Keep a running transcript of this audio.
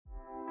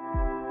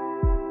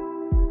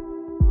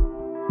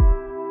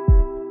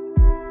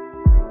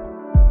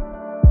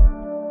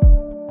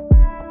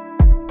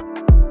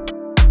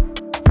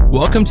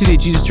Welcome to the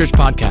Jesus Church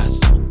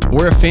Podcast.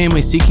 We're a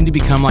family seeking to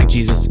become like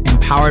Jesus,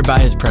 empowered by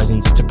his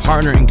presence to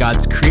partner in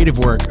God's creative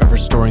work of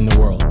restoring the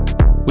world.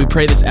 We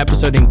pray this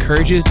episode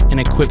encourages and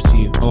equips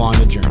you along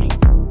the journey.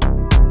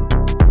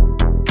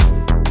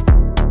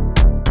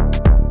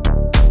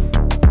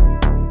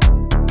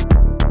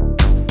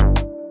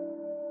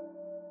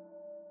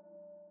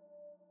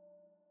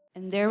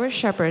 And there were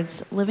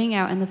shepherds living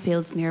out in the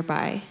fields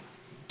nearby,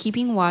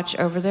 keeping watch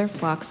over their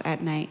flocks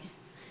at night.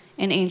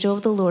 An angel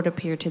of the Lord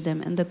appeared to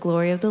them, and the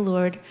glory of the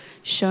Lord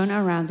shone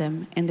around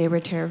them, and they were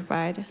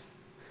terrified.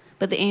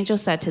 But the angel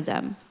said to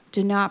them,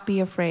 "Do not be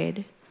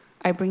afraid.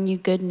 I bring you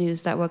good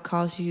news that will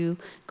cause you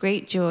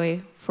great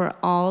joy for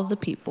all the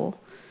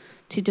people.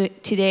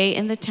 Today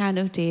in the town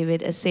of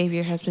David, a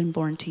Savior has been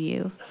born to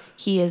you.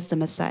 He is the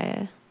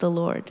Messiah, the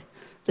Lord.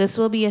 This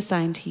will be a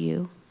sign to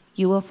you.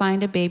 You will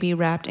find a baby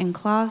wrapped in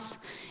cloths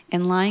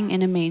and lying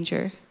in a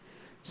manger."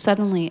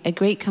 Suddenly, a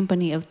great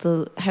company of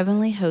the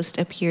heavenly host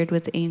appeared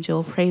with the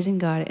angel, praising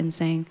God and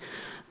saying,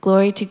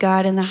 "Glory to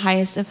God in the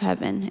highest of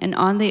heaven, and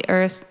on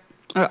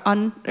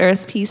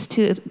earth peace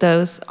to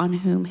those on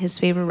whom his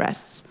favor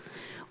rests."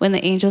 When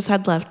the angels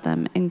had left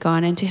them and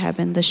gone into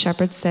heaven, the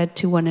shepherds said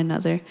to one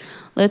another,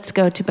 "Let's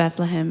go to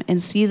Bethlehem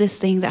and see this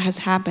thing that has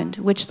happened,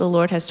 which the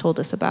Lord has told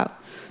us about."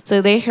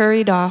 So they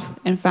hurried off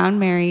and found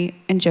Mary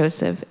and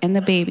Joseph and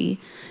the baby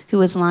who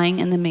was lying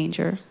in the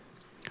manger.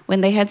 When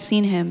they had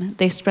seen him,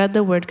 they spread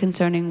the word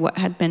concerning what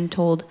had been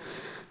told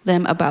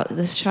them about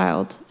this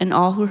child, and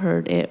all who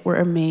heard it were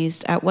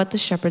amazed at what the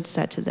shepherds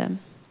said to them.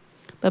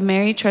 But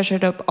Mary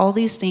treasured up all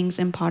these things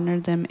and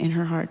pondered them in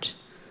her heart.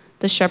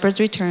 The shepherds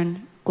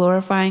returned,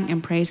 glorifying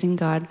and praising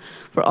God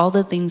for all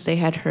the things they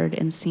had heard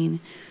and seen,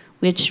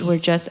 which were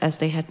just as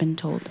they had been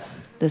told.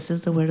 This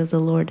is the word of the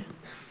Lord.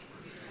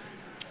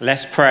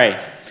 Let's pray.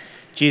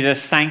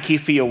 Jesus, thank you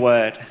for your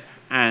word.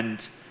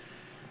 And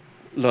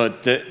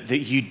Lord, that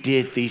you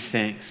did these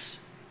things,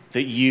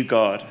 that you,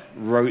 God,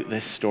 wrote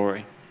this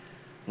story.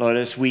 Lord,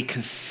 as we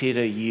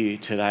consider you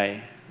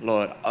today,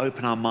 Lord,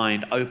 open our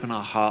mind, open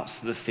our hearts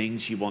to the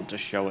things you want to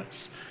show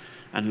us.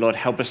 And Lord,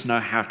 help us know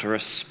how to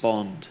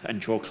respond and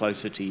draw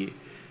closer to you.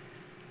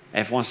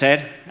 Everyone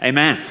said,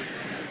 amen.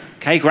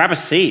 Okay, grab a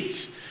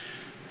seat.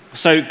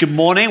 So good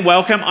morning,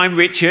 welcome. I'm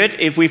Richard,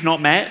 if we've not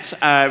met.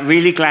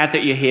 Really glad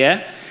that you're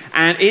here.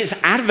 And it's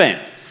Advent.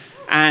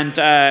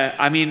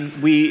 And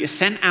we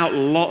sent out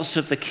lots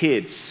of the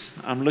kids.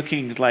 I'm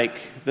looking like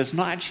there's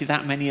not actually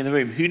that many in the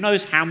room. Who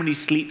knows how many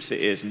sleeps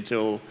it is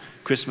until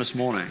Christmas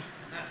morning?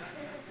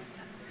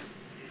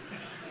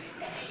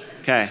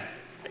 Okay,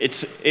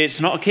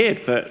 it's not a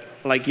kid, but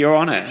like you're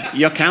on it.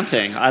 You're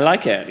counting. I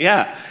like it.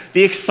 Yeah,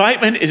 the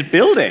excitement is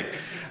building.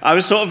 I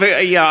was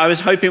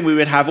hoping we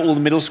would have all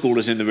the middle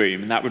schoolers in the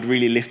room, and that would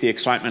really lift the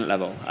excitement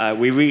level.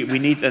 We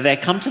need that. They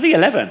come to the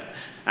 11.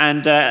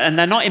 And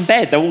they're not in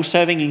bed, they're all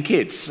serving in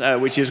kids,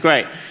 which is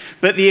great.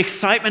 But the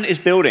excitement is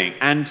building,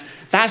 and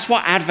that's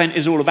what Advent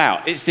is all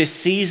about. It's this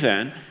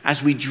season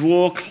as we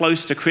draw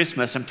close to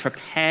Christmas and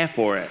prepare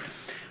for it.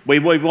 We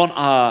want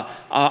our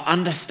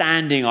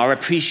understanding, our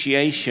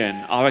appreciation,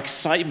 our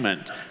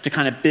excitement to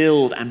kind of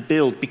build and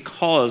build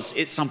because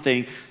it's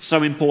something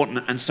so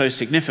important and so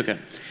significant.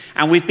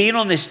 And we've been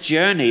on this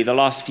journey the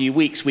last few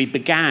weeks. We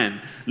began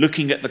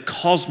looking at the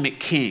cosmic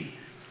king.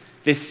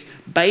 This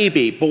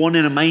baby born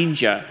in a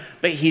manger,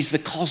 but he's the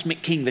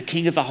cosmic king, the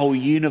king of the whole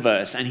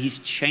universe, and he's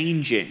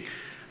changing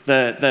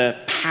the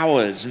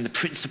powers and the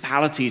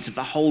principalities of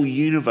the whole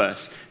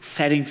universe,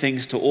 setting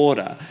things to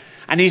order.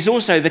 And he's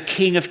also the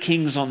king of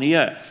kings on the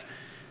earth.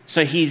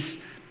 So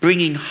he's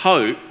bringing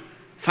hope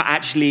for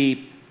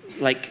actually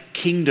like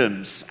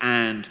kingdoms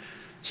and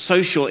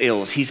social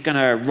ills. He's going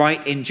to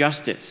right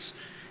injustice.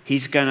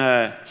 He's going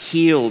to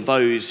heal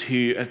those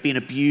who have been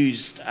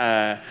abused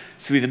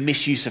through the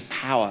misuse of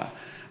power.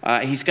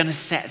 He's going to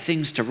set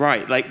things to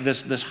right. Like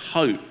there's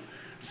hope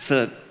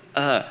for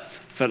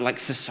earth, for like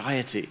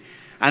society.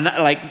 And that,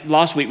 like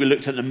last week we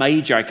looked at the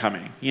Magi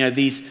coming. You know,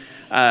 these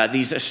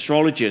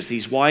astrologers,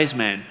 these wise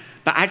men,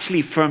 but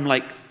actually from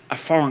like a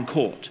foreign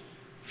court,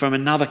 from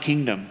another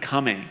kingdom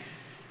coming.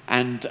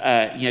 And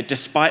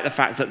despite the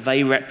fact that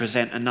they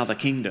represent another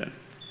kingdom,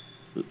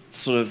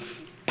 sort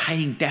of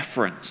paying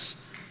deference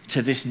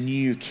to this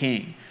new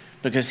king,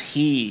 because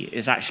he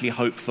is actually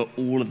hope for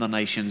all of the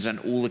nations and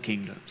all the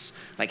kingdoms.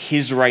 Like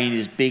his reign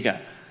is bigger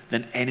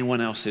than anyone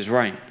else's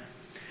reign.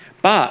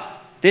 But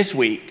this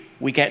week,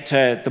 we get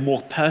to the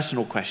more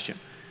personal question.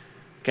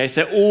 Okay,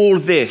 so all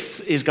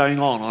this is going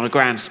on a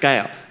grand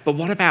scale. But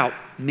what about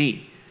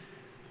me?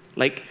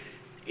 Like,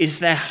 is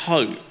there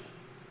hope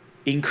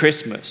in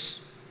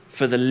Christmas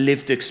for the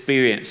lived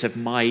experience of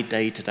my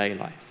day-to-day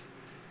life?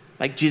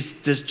 Like,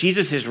 does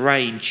Jesus'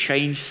 reign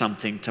change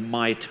something to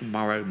my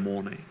tomorrow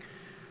morning?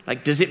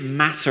 Like, does it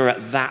matter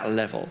at that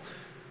level?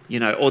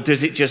 Or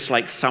does it just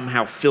like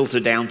somehow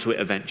filter down to it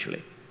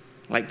eventually?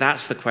 Like,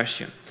 that's the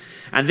question.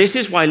 And this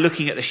is why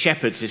looking at the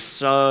shepherds is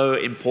so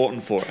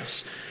important for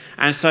us.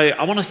 And so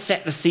I want to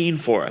set the scene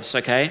for us,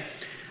 okay?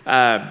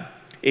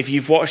 If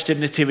you've watched a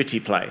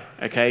nativity play,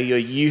 okay, you're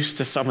used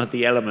to some of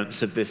the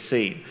elements of this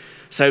scene.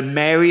 So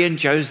Mary and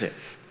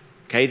Joseph,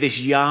 okay,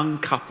 this young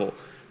couple,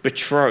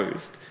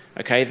 betrothed,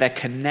 okay, they're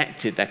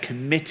connected, they're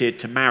committed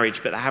to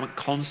marriage, but they haven't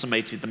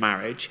consummated the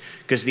marriage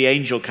because the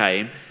angel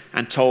came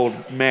and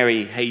told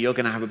Mary, hey, you're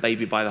going to have a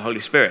baby by the Holy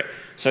Spirit.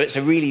 So it's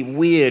a really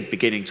weird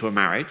beginning to a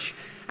marriage.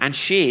 And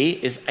she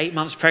is 8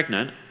 months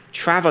pregnant,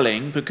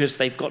 traveling because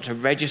they've got to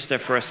register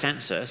for a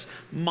census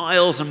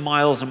miles and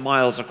miles and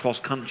miles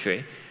across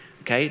country,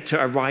 okay, to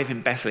arrive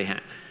in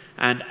Bethlehem.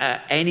 And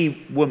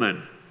any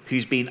woman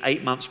who's been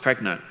 8 months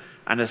pregnant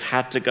and has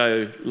had to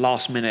go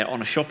last minute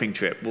on a shopping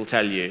trip will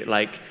tell you,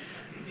 like,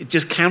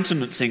 just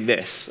countenancing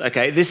this,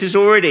 okay? This is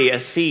already a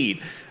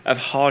scene of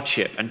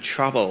hardship and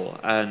trouble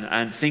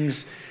and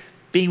things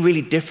being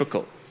really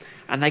difficult.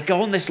 And they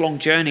go on this long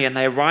journey and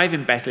they arrive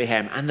in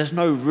Bethlehem and there's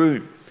no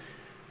room.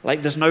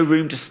 Like, there's no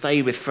room to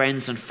stay with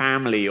friends and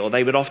family, or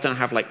they would often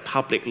have like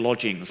public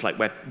lodgings, like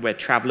where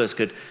travelers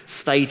could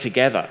stay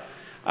together.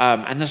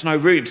 And there's no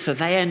room. So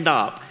they end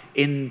up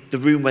in the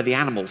room where the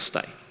animals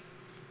stay,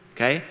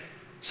 okay?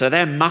 So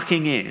they're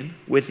mucking in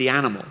with the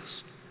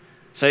animals.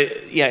 So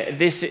yeah,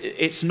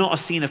 it's not a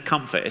scene of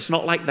comfort. It's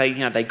not like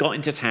they got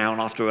into town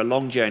after a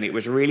long journey. It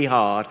was really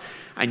hard,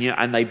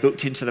 and they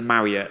booked into the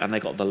Marriott and they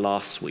got the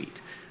last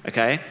suite.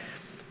 Okay,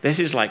 this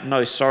is like,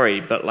 no,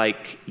 sorry, but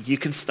like, you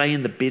can stay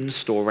in the bin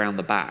store around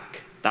the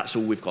back. That's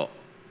all we've got.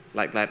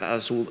 Like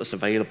that's all that's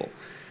available.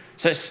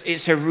 So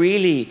it's a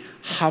really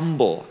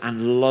humble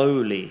and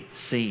lowly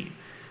scene,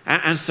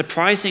 and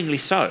surprisingly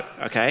so.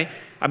 Okay,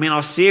 I mean,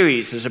 our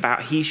series is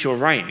about He Shall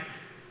Reign.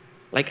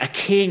 Like, a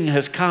king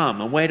has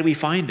come, and where do we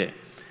find it?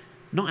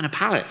 Not in a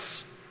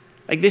palace.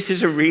 Like, this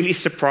is a really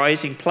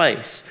surprising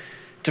place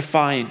to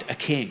find a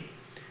king.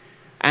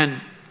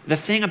 And the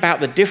thing about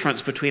the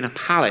difference between a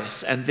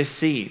palace and this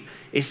scene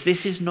is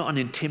this is not an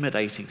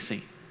intimidating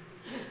scene.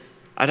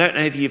 I don't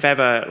know if you've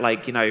ever,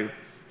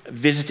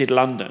 visited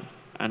London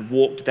and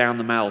walked down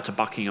the Mall to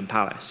Buckingham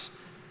Palace.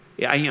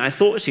 Yeah, I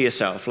thought to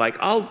yourself, like,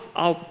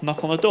 I'll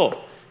knock on the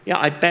door. Yeah,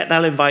 I bet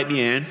they'll invite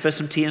me in for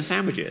some tea and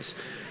sandwiches.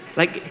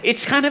 Like,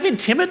 it's kind of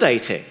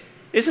intimidating,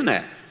 isn't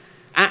it?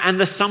 And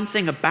there's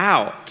something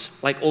about,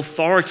 like,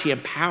 authority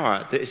and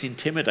power that is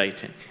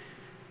intimidating.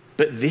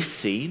 But this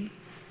scene,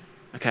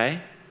 okay,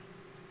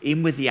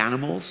 in with the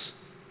animals,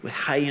 with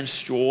hay and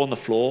straw on the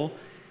floor,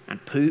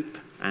 and poop,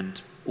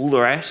 and all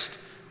the rest,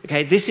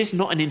 okay, this is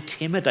not an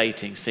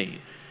intimidating scene.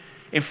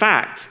 In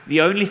fact,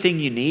 the only thing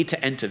you need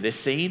to enter this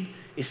scene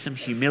is some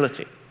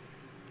humility.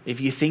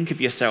 If you think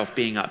of yourself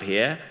being up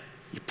here,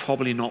 you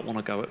probably not want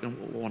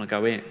to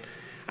go in.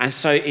 And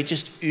so it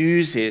just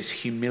oozes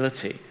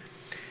humility.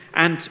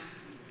 And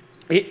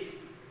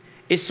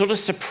it's sort of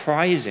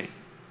surprising,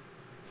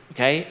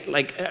 okay?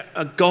 Like,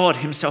 a God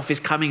himself is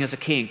coming as a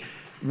king.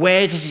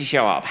 Where does he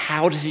show up?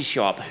 How does he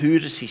show up? Who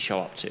does he show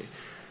up to?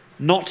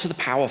 Not to the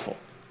powerful,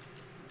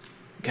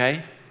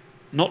 okay?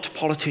 Not to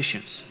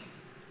politicians.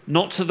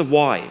 Not to the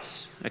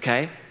wise,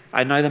 okay?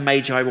 I know the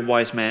Magi were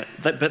wise men,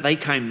 but they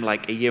came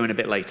like a year and a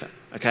bit later,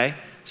 okay?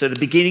 So the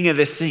beginning of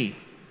this scene,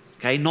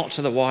 okay? Not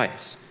to the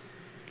wise.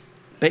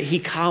 But he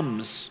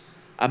comes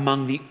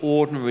among the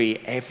ordinary,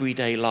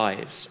 everyday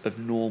lives of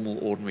normal,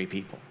 ordinary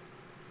people.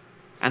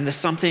 And there's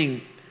something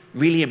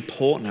really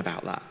important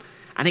about that.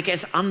 And it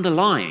gets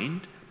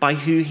underlined by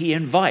who he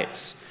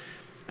invites.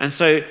 And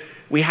so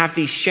we have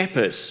these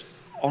shepherds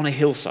on a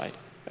hillside,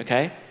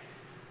 okay?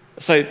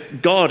 So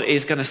God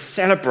is going to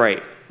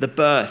celebrate the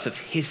birth of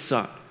his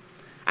son.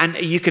 And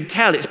you can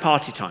tell it's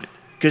party time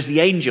because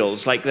the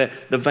angels, like the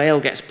veil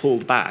gets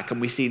pulled back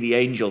and we see the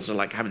angels are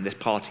like having this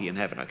party in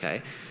heaven,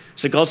 okay?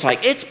 So God's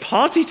like, it's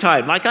party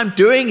time, like I'm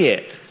doing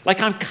it.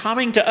 Like I'm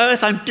coming to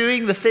earth, I'm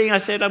doing the thing I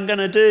said I'm going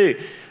to do.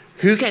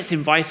 Who gets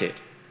invited?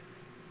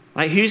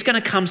 Like, who's going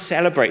to come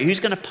celebrate? Who's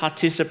going to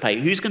participate?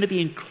 Who's going to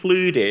be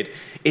included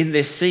in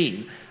this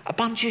scene? A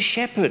bunch of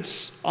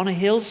shepherds on a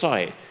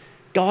hillside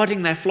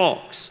guarding their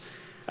flocks.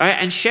 All right,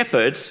 and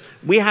shepherds,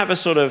 we have a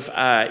sort of,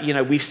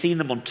 we've seen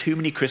them on too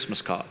many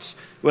Christmas cards.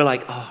 We're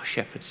like, oh,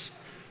 shepherds.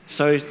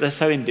 So they're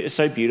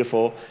so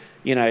beautiful.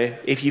 You know,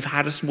 if you've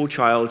had a small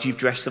child, you've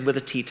dressed them with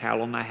a tea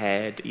towel on their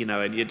head,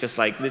 and you're just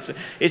like,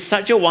 it's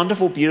such a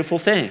wonderful, beautiful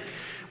thing.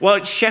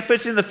 Well,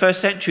 shepherds in the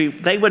first century,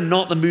 they were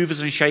not the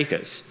movers and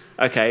shakers,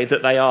 okay,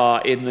 that they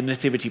are in the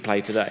nativity play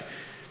today.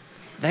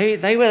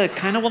 They were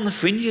kind of on the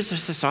fringes of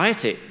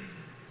society,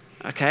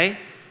 okay?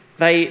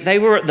 They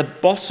were at the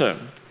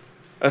bottom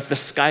of the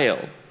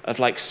scale of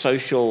like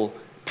social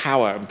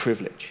power and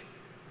privilege.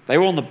 They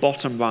were on the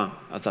bottom rung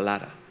of the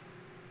ladder.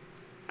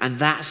 And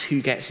that's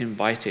who gets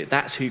invited.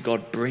 That's who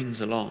God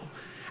brings along.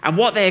 And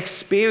what they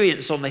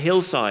experience on the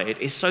hillside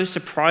is so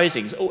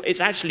surprising.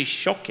 It's actually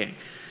shocking.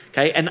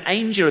 Okay, an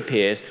angel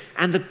appears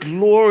and the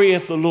glory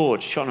of the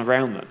Lord shone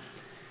around them.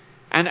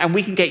 And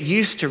we can get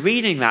used to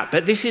reading that,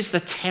 but this is the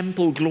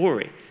temple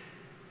glory.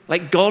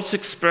 Like God's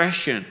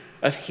expression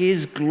of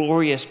his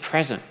glorious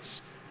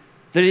presence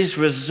that is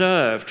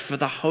reserved for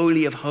the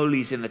Holy of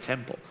Holies in the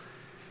temple.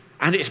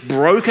 And it's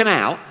broken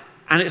out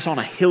and it's on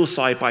a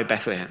hillside by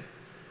Bethlehem.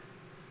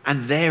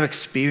 And they're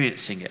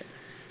experiencing it.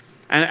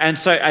 And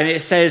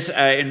it says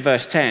in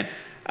verse 10,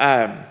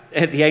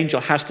 the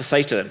angel has to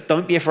say to them,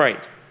 don't be afraid.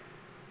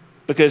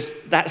 Because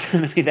that's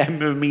going to be their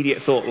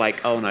immediate thought,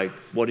 like, oh no,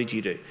 what did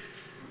you do?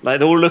 Like,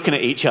 they're all looking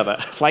at each other.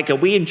 Like, are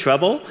we in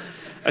trouble?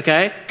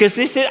 Okay? Because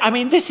this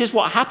is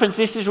what happens.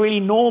 This is really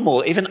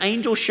normal. If an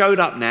angel showed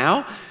up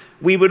now,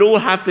 we would all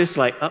have this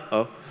like,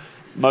 uh-oh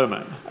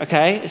moment.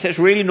 Okay? So it's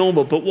really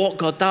normal. But what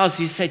God does is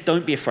he said,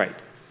 don't be afraid.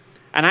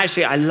 And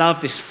actually, I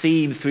love this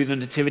theme through the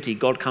Nativity.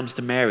 God comes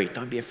to Mary,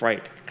 don't be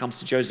afraid. Comes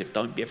to Joseph,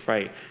 don't be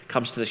afraid.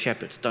 Comes to the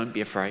shepherds, don't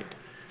be afraid.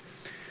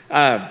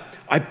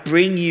 I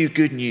bring you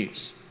good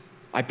news.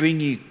 I bring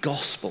you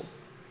gospel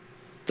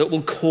that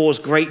will cause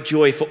great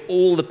joy for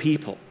all the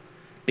people,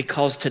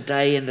 because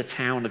today in the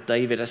town of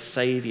David a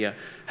Savior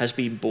has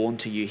been born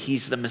to you.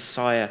 He's the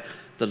Messiah,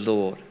 the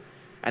Lord.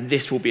 And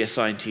this will be a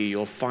sign to you.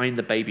 You'll find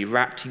the baby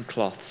wrapped in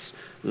cloths,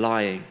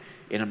 lying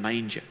in a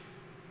manger.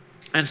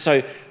 And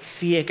so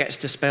fear gets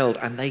dispelled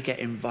and they get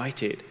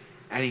invited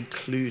and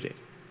included.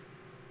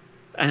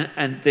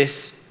 And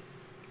this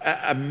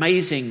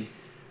amazing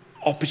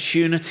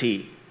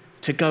opportunity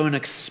to go and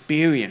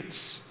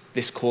experience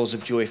this cause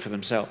of joy for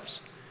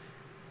themselves.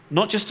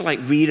 Not just to like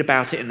read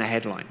about it in the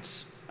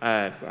headlines.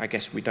 I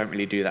guess we don't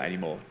really do that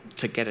anymore.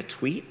 To get a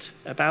tweet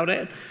about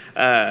it,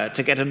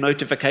 to get a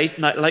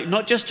notification, like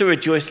not just to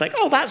rejoice like,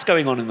 oh, that's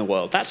going on in the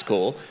world, that's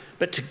cool,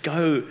 but to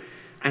go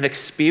and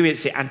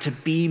experience it and to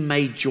be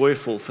made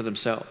joyful for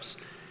themselves.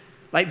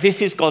 Like,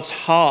 this is God's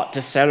heart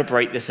to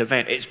celebrate this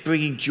event. It's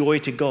bringing joy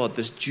to God.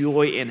 There's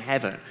joy in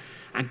heaven.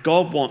 And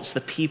God wants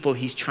the people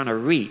he's trying to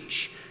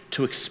reach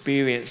to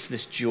experience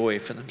this joy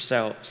for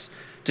themselves,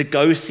 to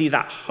go see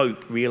that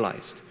hope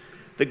realized,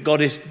 that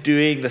God is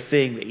doing the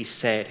thing that he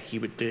said he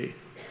would do.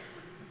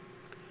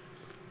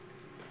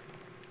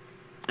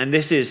 And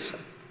this is,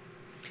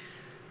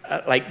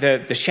 like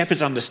the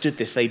shepherds understood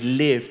this. They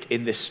lived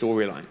in this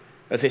storyline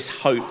of this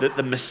hope that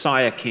the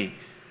Messiah King,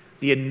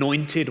 the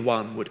anointed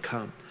one, would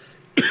come.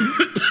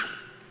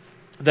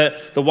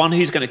 The one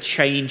who's going to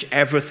change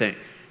everything,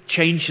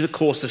 change the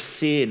course of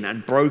sin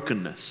and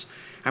brokenness,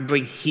 and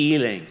bring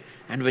healing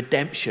and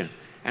redemption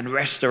and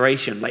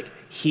restoration. Like,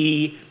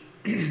 he's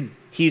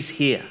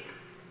here.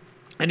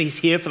 And he's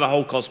here for the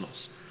whole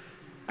cosmos.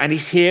 And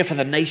he's here for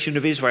the nation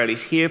of Israel.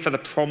 He's here for the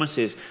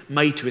promises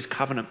made to his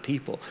covenant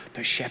people.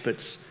 But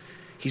shepherds,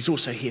 he's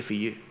also here for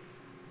you.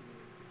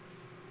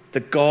 The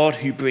God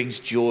who brings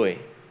joy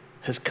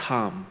has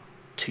come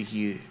to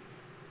you.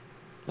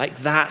 Like,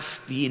 that's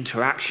the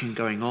interaction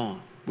going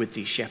on with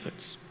these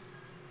shepherds.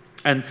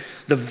 And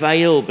the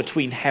veil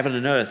between heaven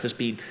and earth has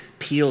been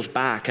peeled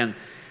back, and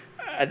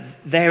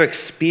they're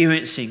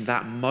experiencing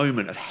that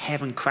moment of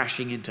heaven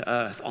crashing into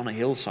earth on a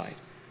hillside.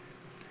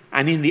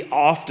 And in the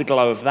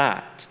afterglow of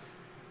that,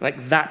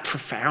 like that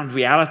profound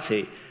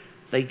reality,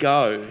 they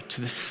go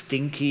to the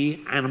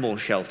stinky animal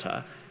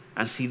shelter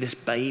and see this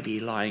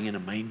baby lying in a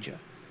manger.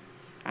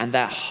 And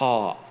their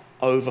heart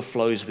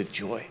overflows with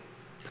joy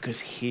because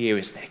here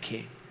is their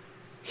King.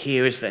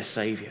 Here is their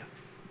Savior.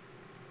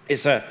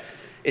 It's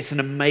an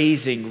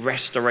amazing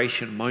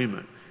restoration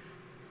moment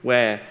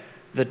where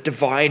the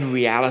divine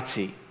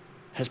reality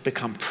has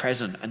become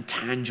present and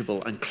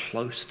tangible and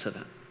close to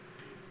them.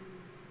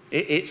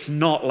 It's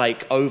not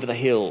like over the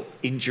hill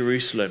in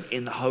Jerusalem,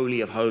 in the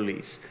Holy of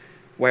Holies,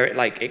 where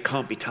it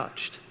can't be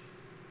touched.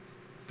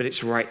 But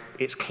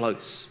it's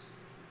close,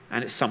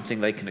 and it's something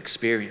they can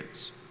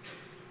experience.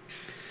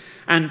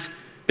 And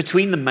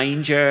between the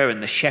manger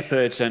and the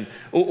shepherds and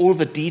all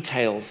the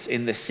details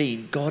in this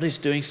scene, God is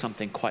doing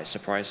something quite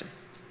surprising.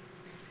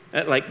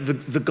 Like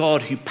the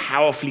God who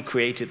powerfully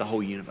created the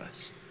whole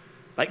universe.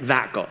 Like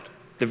that God,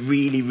 the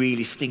really,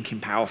 really stinking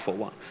powerful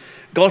one.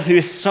 God who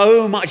is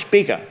so much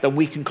bigger than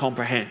we can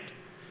comprehend.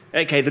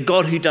 Okay, the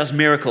God who does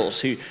miracles,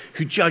 who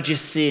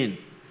judges sin,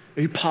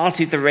 who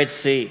parted the Red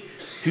Sea,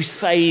 who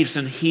saves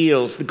and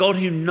heals, the God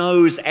who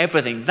knows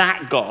everything,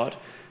 that God,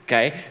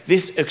 okay,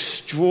 this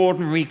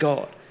extraordinary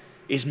God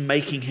is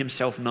making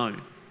himself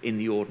known in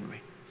the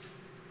ordinary.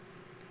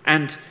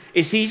 And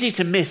it's easy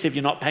to miss if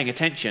you're not paying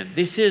attention.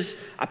 This is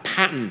a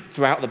pattern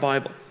throughout the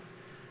Bible.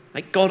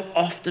 Like, God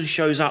often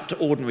shows up to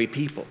ordinary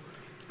people,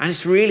 and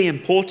it's really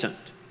important.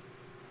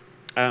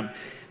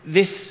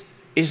 This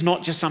is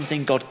not just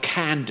something God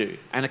can do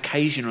and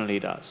occasionally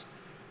does,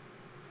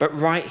 but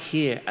right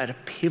here at a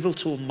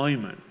pivotal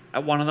moment,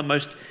 at one of the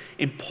most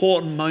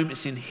important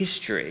moments in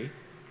history,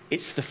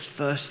 it's the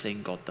first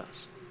thing God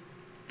does.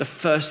 The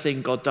first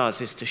thing God does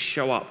is to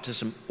show up to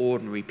some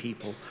ordinary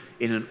people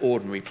in an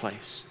ordinary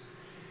place.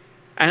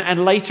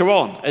 And later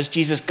on, as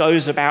Jesus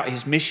goes about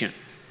his mission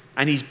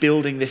and he's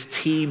building this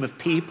team of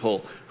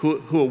people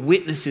who are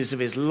witnesses of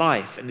his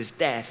life and his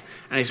death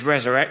and his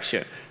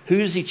resurrection, who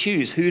does he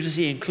choose? Who does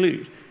he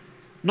include?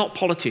 Not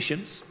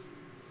politicians,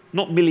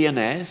 not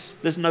millionaires.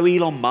 There's no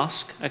Elon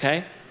Musk,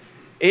 okay?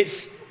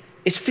 It's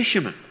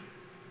fishermen,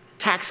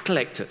 tax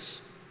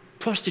collectors,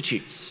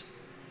 prostitutes,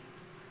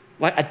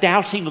 like a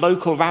doubting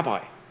local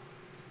rabbi,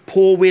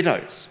 poor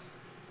widows,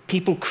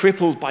 people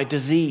crippled by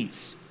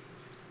disease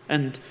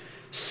and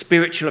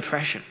spiritual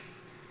oppression,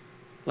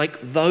 like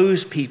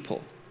those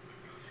people.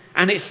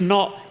 And it's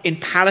not in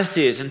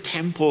palaces and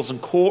temples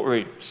and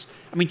courtrooms.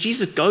 I mean,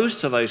 Jesus goes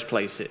to those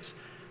places,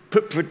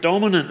 but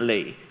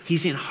predominantly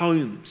he's in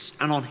homes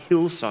and on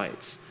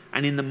hillsides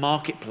and in the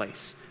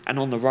marketplace and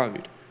on the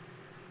road.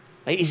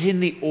 Like, he's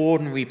in the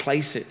ordinary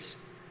places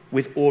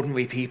with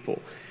ordinary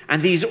people.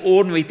 And these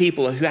ordinary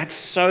people who had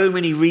so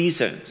many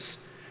reasons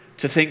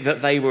to think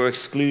that they were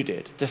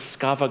excluded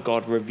discover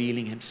God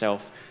revealing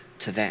himself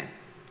to them.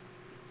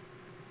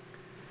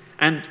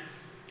 And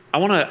I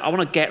want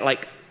to get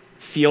like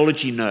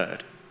theology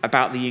nerd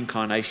about the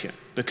incarnation,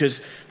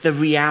 because the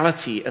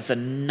reality of the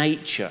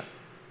nature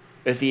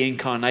of the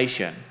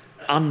incarnation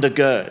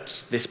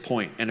undergirds this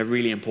point in a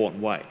really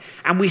important way.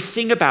 And we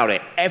sing about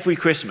it every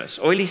Christmas,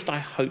 or at least I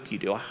hope you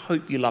do. I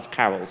hope you love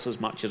carols as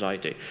much as I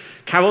do.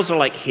 Carols are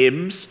like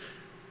hymns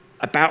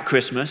about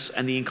Christmas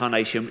and the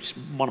incarnation, which is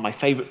one of my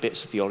favorite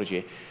bits of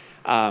theology.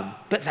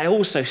 But they're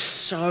also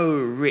so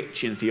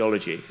rich in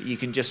theology. You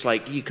can just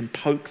you can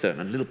poke them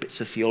and little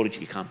bits of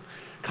theology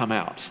come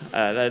out.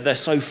 They're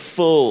so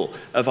full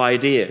of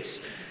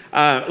ideas.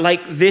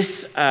 Like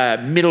this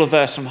middle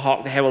verse from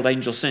Hark the Herald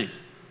Angels Sing.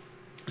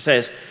 It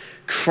says,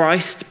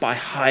 Christ by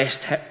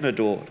highest heaven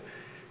adored,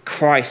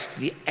 Christ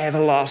the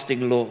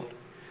everlasting Lord.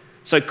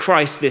 So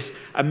Christ, this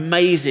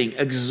amazing,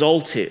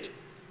 exalted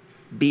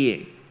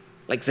being,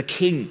 like the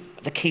King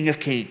of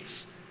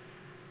Kings.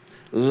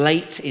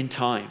 Late in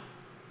time,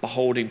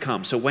 behold him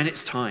come. So when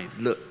it's time,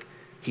 look,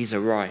 he's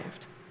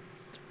arrived.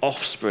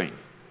 Offspring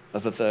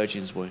of a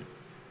virgin's womb.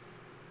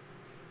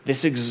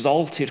 This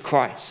exalted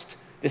Christ,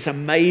 this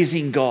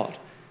amazing God,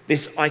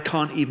 this I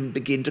can't even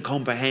begin to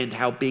comprehend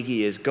how big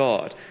he is,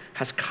 God,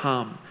 has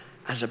come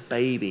as a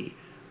baby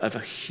of a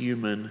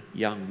human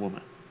young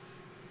woman.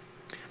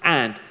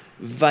 And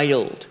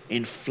veiled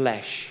in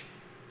flesh,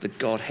 the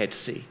Godhead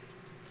see.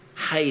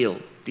 Hail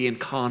the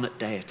incarnate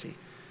deity.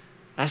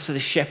 That's what the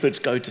shepherds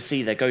go to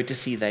see. They go to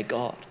see their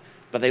God,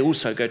 but they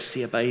also go to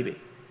see a baby.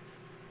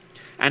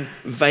 And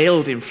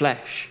veiled in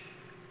flesh,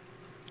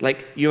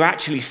 like you're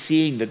actually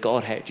seeing the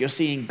Godhead. You're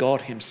seeing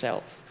God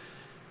himself.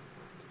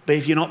 But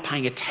if you're not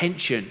paying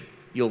attention,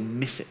 you'll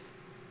miss it,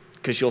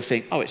 because you'll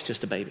think, oh, it's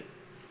just a baby.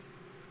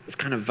 It's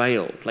kind of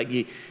veiled. Like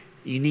you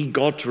need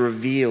God to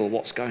reveal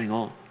what's going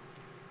on.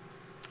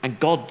 And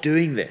God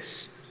doing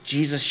this,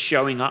 Jesus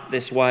showing up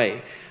this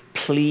way,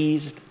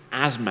 pleased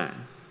as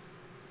man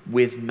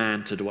with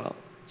man to dwell.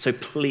 So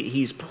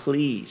he's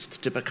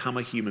pleased to become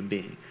a human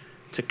being,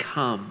 to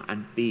come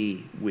and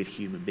be with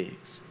human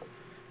beings.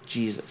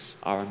 Jesus,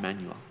 our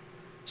Emmanuel.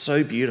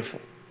 So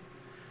beautiful.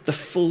 The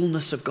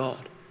fullness of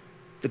God,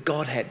 the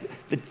Godhead,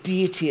 the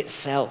deity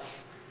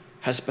itself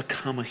has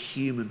become a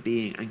human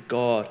being, and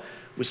God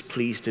was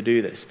pleased to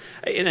do this.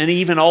 In an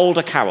even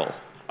older carol,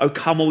 O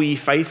come all ye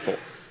faithful,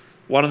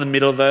 one of the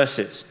middle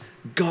verses,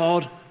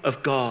 God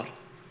of God,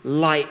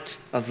 light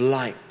of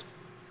light,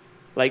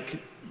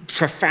 like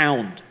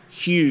profound,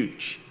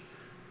 huge,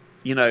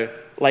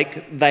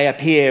 like they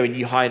appear and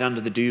you hide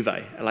under the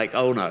duvet, like,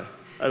 oh no,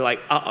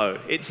 like, uh-oh,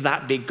 it's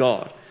that big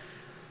God.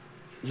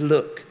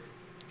 Look,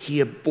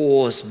 he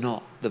abhors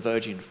not the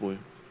virgin's womb.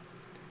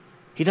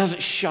 He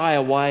doesn't shy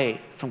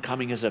away from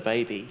coming as a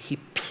baby. He's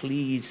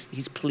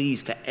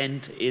pleased to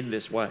enter in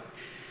this way.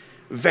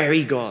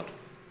 Very God,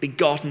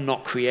 begotten,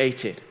 not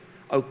created.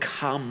 Oh,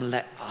 come,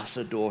 let us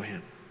adore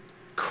him.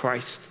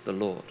 Christ the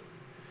Lord.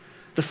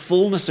 The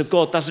fullness of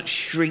God doesn't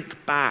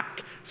shrink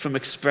back from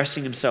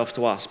expressing himself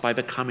to us by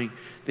becoming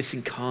this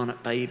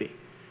incarnate baby,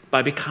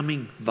 by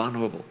becoming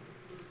vulnerable.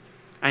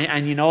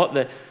 And you know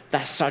what?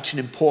 That's such an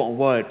important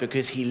word,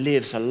 because he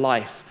lives a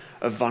life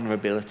of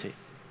vulnerability.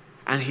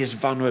 And his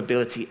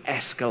vulnerability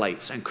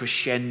escalates and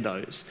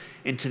crescendos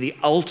into the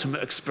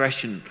ultimate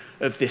expression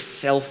of this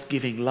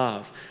self-giving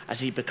love as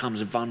he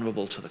becomes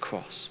vulnerable to the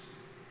cross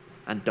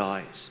and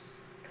dies.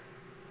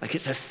 Like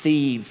it's a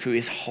theme through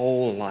his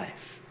whole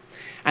life.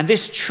 And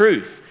this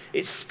truth,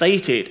 it's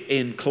stated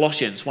in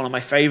Colossians, one of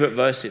my favorite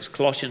verses,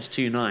 Colossians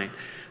 2:9.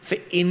 For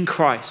in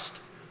Christ,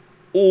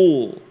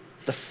 all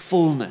the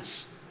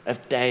fullness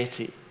of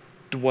deity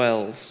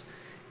dwells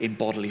in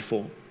bodily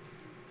form.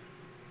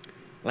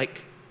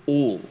 Like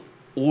all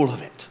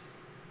of it.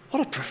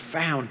 What a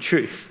profound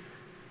truth.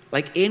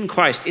 Like in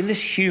Christ, in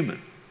this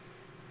human,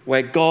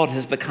 where God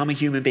has become a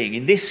human being,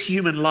 in this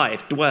human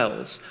life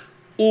dwells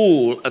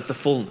all of the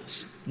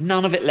fullness,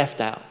 none of it left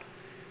out.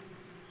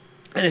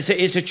 And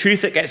it's a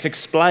truth that gets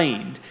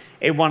explained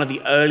in one of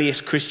the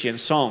earliest Christian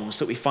songs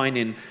that we find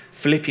in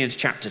Philippians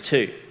chapter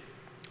 2.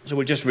 So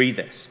we'll just read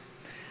this.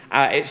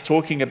 It's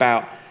talking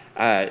about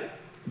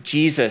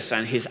Jesus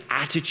and his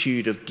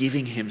attitude of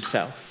giving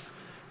himself,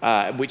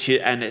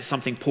 and it's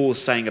something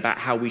Paul's saying about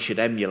how we should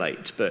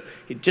emulate, but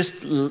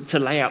just to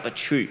lay out the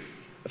truth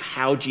of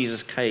how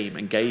Jesus came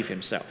and gave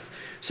himself.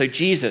 So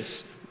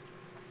Jesus,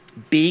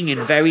 being in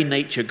very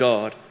nature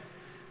God,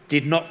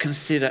 did not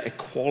consider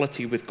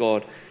equality with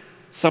God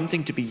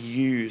something to be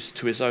used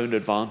to his own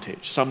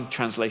advantage. Some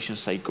translations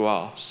say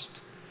grasped.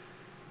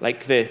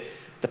 Like the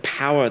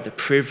power, the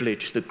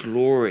privilege, the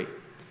glory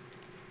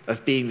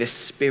of being this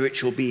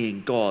spiritual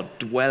being, God,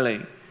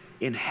 dwelling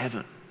in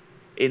heaven.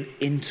 in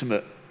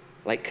intimate,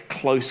 like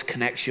close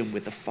connection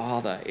with the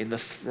Father in the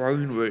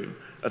throne room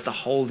of the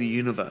whole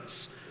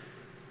universe.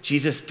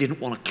 Jesus didn't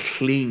want to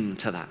cling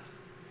to that.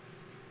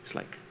 It's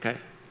like, okay,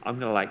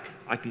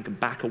 I can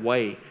back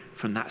away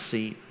from that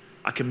scene.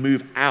 I can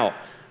move out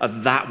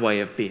of that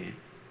way of being.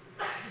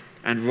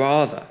 And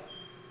rather,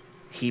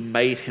 he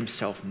made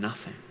himself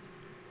nothing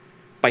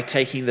by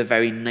taking the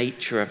very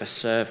nature of a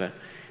servant,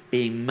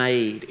 being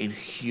made in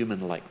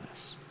human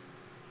likeness.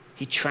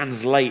 He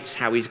translates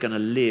how he's going to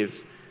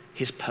live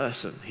his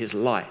person, his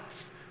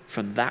life,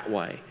 from that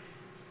way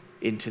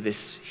into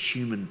this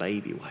human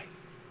baby way.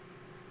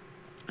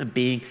 And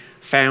being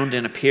found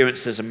in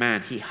appearance as a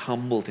man, he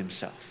humbled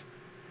himself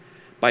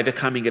by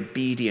becoming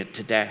obedient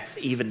to death,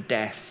 even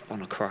death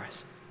on a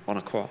cross.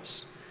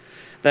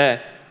 The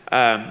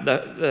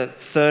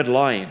third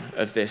line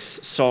of this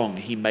song,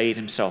 he made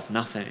himself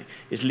nothing,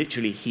 is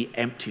literally he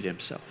emptied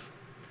himself.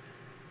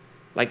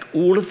 Like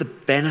all of the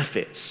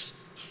benefits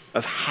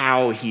of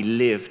how he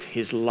lived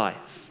his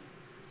life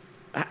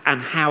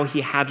and how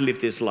he had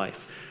lived his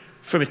life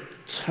from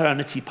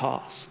eternity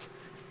past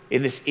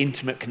in this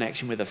intimate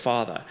connection with the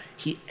Father,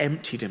 he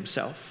emptied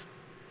himself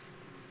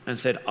and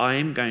said, I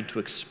am going to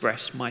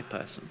express my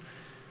person.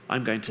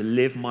 I'm going to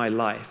live my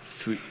life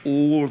through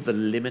all the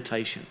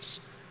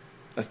limitations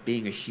of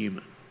being a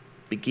human,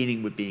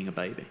 beginning with being a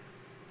baby.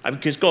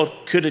 Because God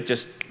could have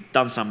just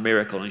done some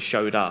miracle and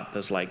showed up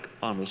as like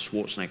Arnold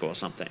Schwarzenegger or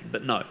something,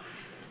 but no,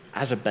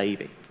 as a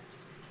baby.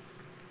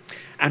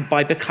 And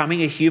by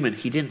becoming a human,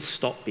 he didn't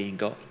stop being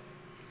God.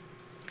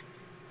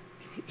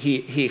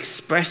 He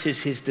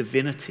expresses his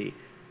divinity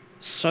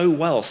so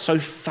well, so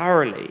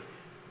thoroughly,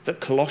 that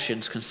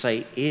Colossians can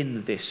say,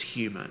 in this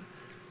human,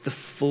 the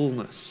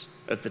fullness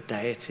of the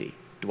deity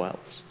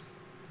dwells.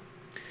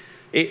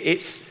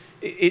 It's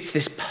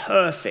this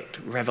perfect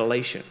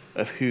revelation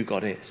of who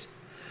God is.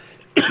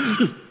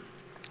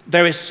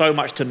 There is so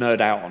much to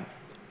nerd out on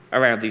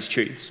around these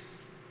truths.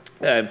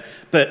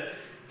 But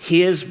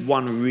here's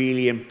one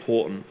really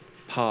important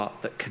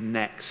part that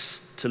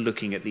connects to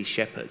looking at these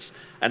shepherds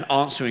and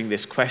answering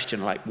this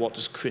question, like, what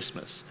does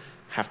Christmas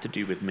have to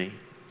do with me?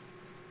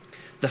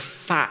 The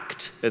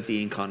fact of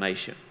the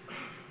incarnation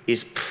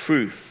is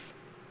proof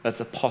of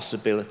the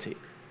possibility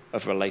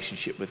of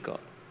relationship with God.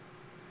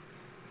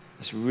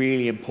 That's a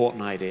really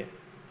important idea.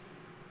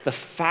 The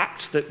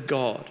fact that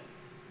God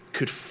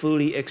could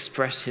fully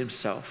express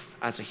himself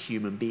as a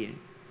human being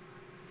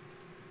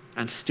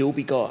and still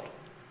be God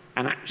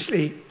and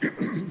actually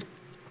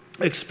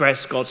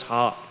express God's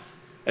heart,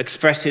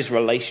 express his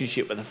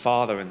relationship with the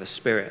Father and the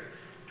Spirit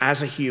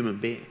as a human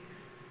being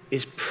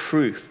is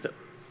proof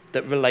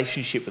that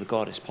relationship with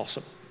God is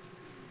possible.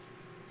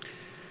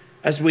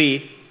 As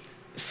we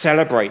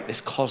celebrate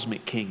this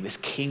cosmic king, this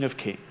King of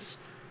Kings,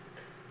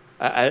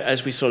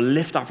 as we sort of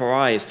lift up our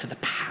eyes to the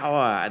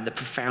power and the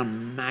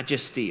profound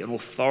majesty and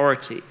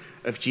authority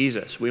of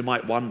Jesus, we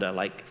might wonder,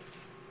 like,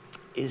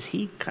 is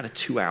he kind of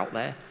too out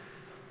there?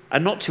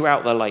 And not too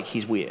out there like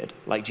he's weird,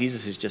 like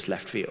Jesus is just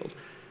left field,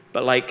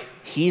 but like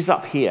he's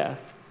up here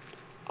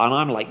and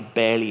I'm like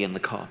barely in the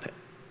carpet.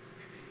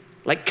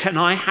 Like, can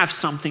I have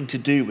something to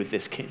do with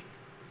this king?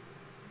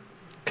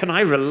 Can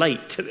I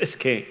relate to this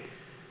king?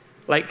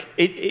 Like,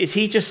 is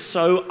he just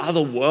so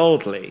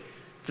otherworldly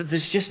that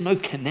there's just no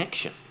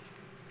connection?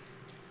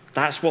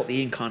 That's what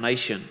the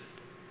incarnation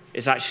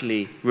is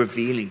actually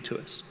revealing to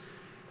us.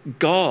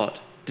 God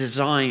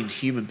designed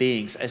human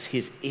beings as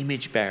his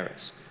image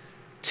bearers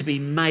to be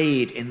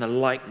made in the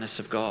likeness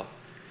of God.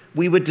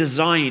 We were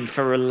designed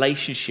for a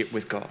relationship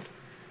with God.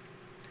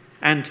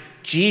 And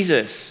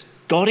Jesus,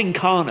 God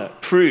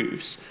incarnate,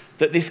 proves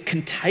that this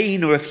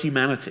container of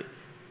humanity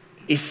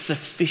is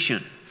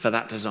sufficient for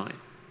that design,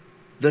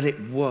 that it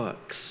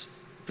works,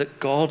 that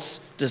God's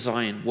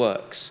design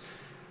works.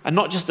 And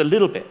not just a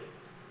little bit,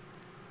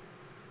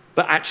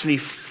 but actually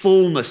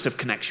fullness of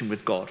connection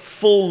with God,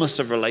 fullness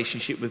of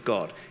relationship with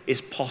God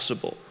is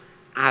possible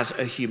as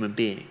a human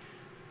being.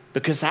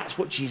 Because that's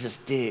what Jesus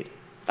did.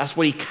 That's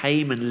what he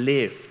came and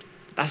lived.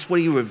 That's what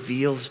he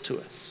reveals to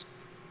us.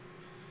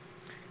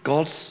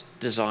 God's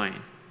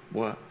design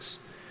works.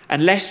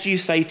 Unless you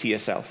say to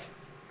yourself,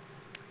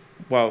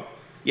 well,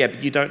 yeah,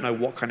 but you don't know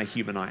what kind of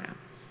human I am.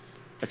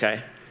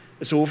 Okay?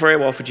 It's all very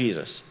well for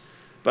Jesus.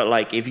 But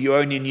like, if you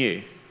only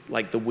knew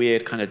like the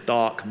weird kind of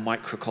dark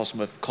microcosm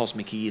of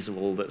cosmic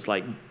evil that's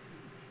like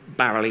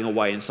barreling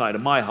away inside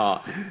of my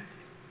heart,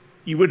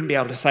 you wouldn't be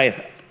able to say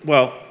that.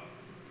 Well,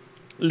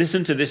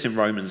 listen to this in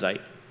Romans 8.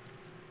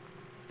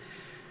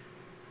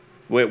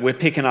 We're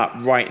picking up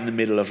right in the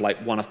middle of like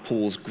one of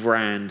Paul's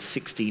grand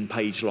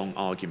 16-page long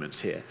arguments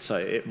here. So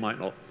it might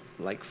not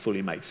like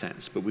fully make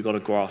sense, but we've got to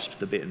grasp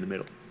the bit in the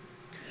middle.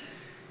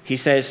 He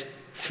says,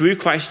 through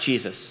Christ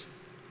Jesus,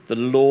 the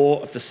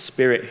law of the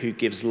Spirit who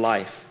gives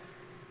life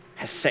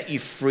has set you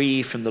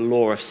free from the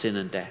law of sin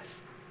and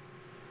death.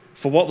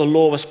 For what the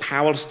law was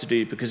powerless to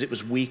do because it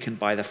was weakened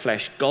by the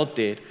flesh, God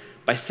did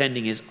by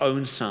sending his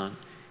own Son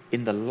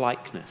in the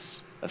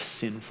likeness of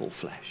sinful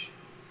flesh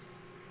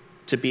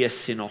to be a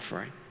sin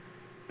offering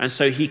And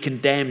so he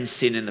condemned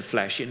sin in the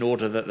flesh in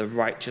order that the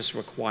righteous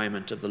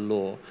requirement of the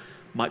law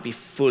might be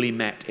fully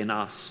met in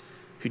us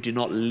who do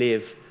not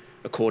live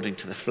according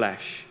to the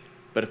flesh,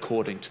 but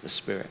according to the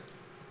Spirit.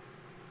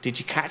 Did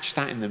you catch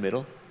that in the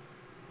middle?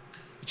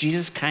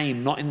 Jesus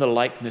came not in the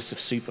likeness of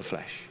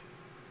superflesh,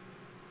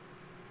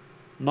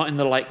 not in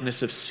the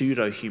likeness of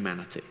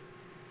pseudo-humanity.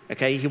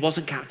 Okay, he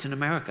wasn't Captain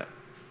America.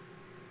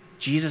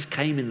 Jesus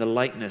came in the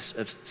likeness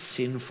of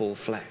sinful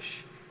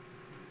flesh.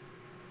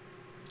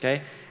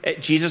 Okay,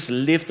 Jesus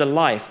lived a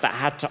life that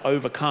had to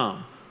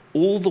overcome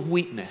all the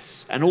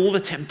weakness and all the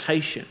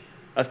temptation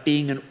of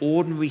being an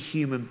ordinary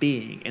human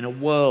being in a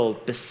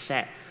world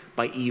beset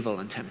by evil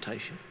and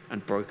temptation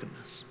and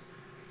brokenness.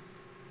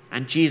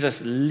 And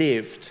Jesus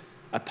lived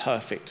a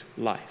perfect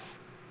life.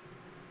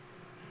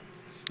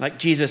 Like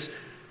Jesus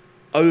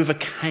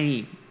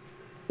overcame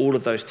all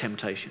of those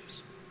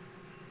temptations.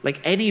 Like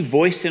any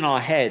voice in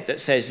our head that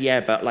says, yeah,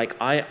 but like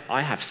I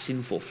have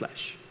sinful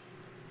flesh.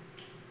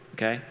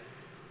 Okay?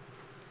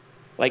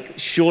 Like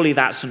surely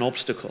that's an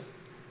obstacle.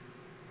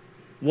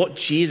 What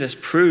Jesus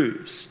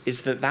proves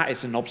is that that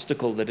is an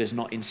obstacle that is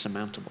not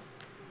insurmountable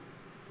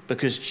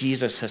because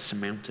Jesus has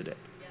surmounted it.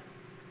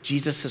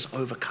 Jesus has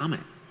overcome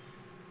it.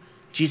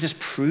 Jesus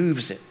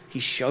proves it. He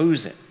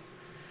shows it.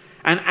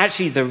 And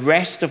actually the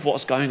rest of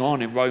what's going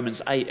on in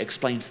Romans 8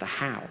 explains the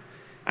how.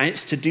 And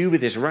it's to do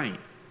with his reign.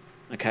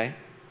 Okay?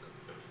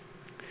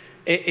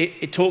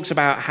 It talks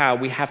about how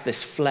we have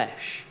this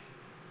flesh.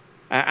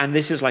 And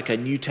this is like a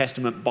New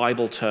Testament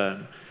Bible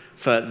term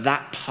for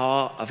that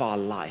part of our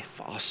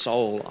life, our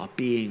soul, our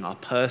being, our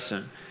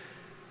person,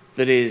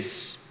 that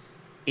is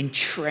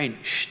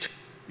entrenched,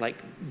 like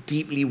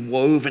deeply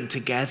woven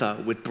together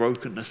with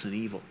brokenness and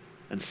evil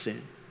and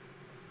sin.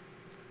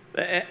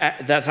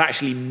 That's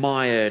actually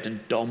mired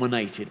and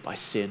dominated by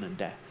sin and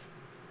death.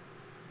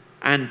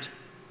 And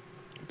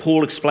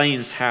Paul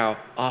explains how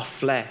our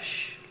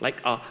flesh,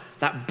 like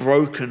that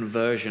broken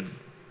version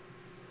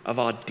of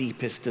our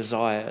deepest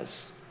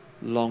desires,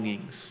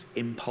 longings,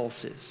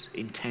 impulses,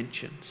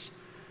 intentions,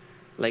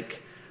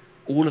 like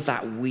all of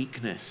that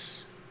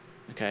weakness,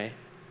 okay,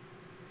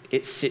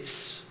 it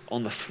sits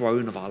on the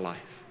throne of our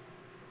life.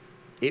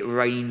 It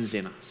reigns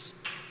in us,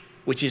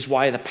 which is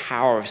why the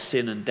power of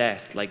sin and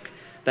death, like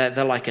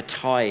they're like a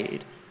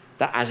tide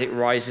that as it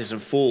rises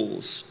and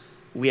falls,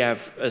 we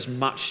have as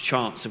much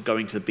chance of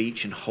going to the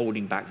beach and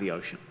holding back the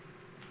ocean.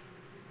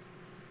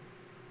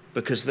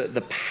 Because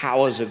the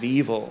powers of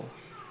evil,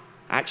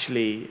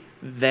 actually,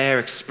 their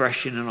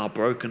expression in our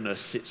brokenness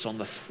sits on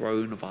the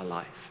throne of our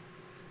life.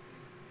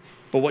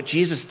 But what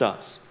Jesus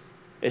does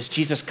is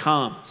Jesus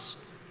comes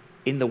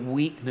in the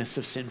weakness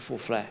of sinful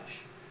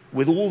flesh,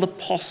 with all the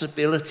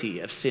possibility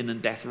of sin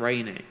and death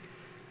reigning,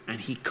 and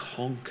he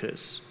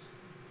conquers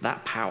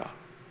that power.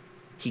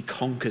 He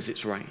conquers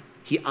its reign.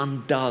 He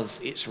undoes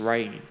its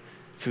reign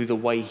through the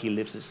way he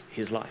lives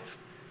his life.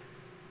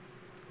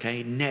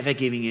 Okay, never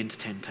giving in to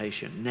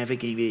temptation, never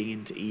giving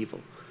in to evil,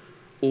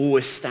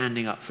 always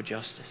standing up for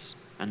justice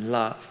and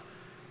love,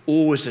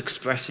 always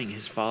expressing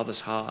his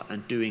Father's heart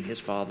and doing his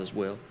Father's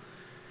will.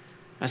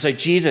 And so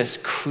Jesus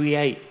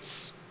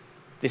creates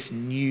this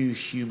new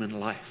human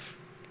life.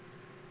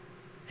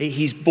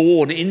 He's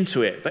born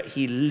into it, but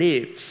he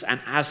lives, and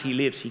as he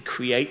lives, he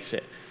creates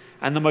it.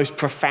 And the most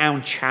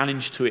profound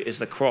challenge to it is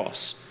the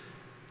cross.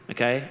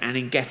 Okay? And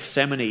in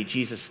Gethsemane,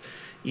 Jesus,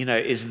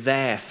 is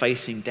there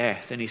facing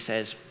death, and he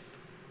says,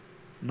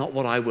 not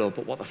what I will,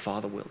 but what the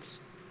Father wills.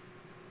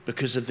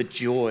 Because of the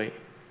joy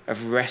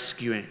of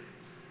rescuing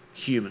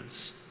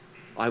humans,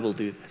 I will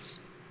do this.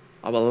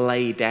 I will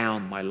lay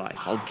down my life.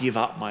 I'll give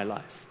up my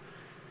life.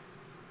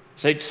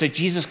 So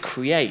Jesus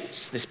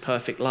creates this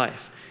perfect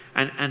life.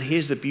 And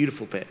here's the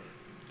beautiful bit.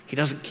 He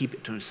doesn't keep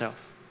it to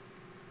himself.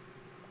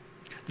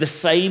 The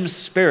same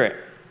Spirit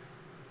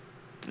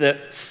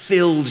that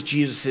filled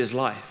Jesus'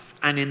 life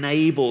and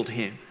enabled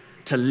him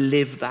to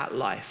live that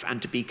life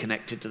and to be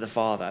connected to the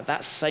Father,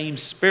 that same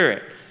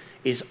Spirit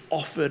is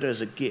offered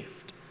as a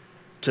gift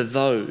to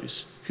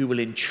those who will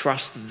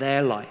entrust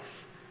their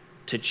life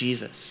to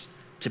Jesus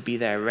to be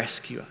their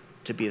rescuer,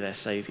 to be their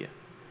Savior.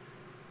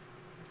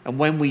 And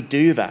when we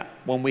do that,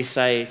 when we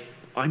say,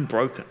 I'm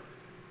broken,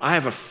 I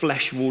have a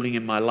flesh ruling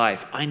in my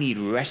life, I need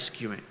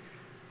rescuing,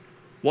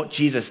 what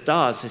Jesus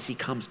does is he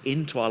comes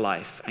into our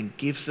life and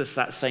gives us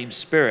that same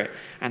Spirit,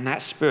 and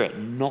that Spirit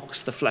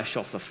knocks the flesh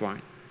off the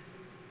throne.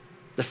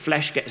 The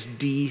flesh gets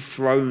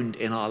dethroned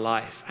in our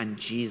life, and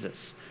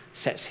Jesus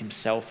sets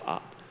himself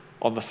up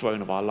on the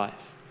throne of our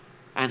life.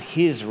 And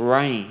his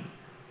reign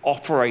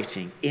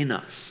operating in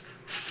us,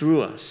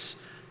 through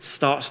us,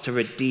 starts to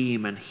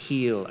redeem and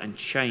heal and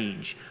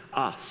change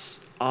us,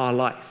 our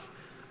life,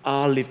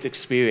 our lived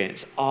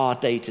experience, our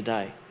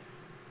day-to-day.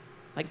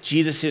 Like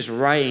Jesus'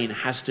 reign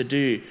has to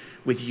do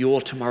with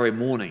your tomorrow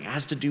morning. It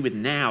has to do with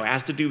now. It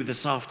has to do with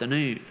this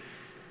afternoon.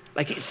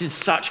 Like it's in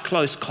such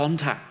close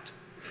contact.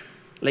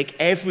 Like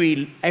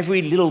every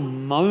little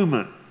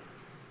moment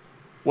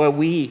where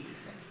we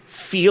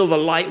feel the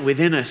light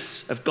within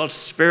us of God's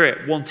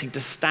Spirit wanting to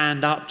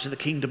stand up to the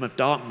kingdom of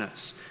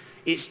darkness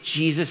It's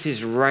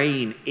Jesus'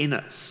 reign in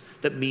us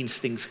that means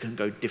things can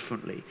go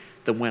differently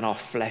than when our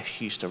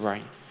flesh used to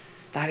reign.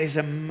 That is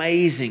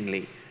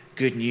amazingly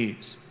good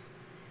news.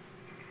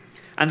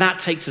 And that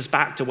takes us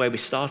back to where we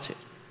started.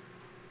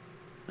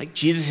 Like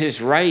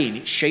Jesus' reign,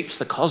 it shapes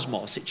the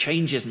cosmos, it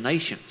changes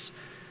nations.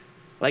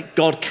 Like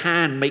God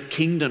can make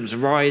kingdoms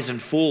rise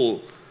and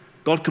fall.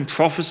 God can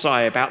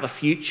prophesy about the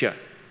future.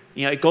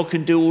 God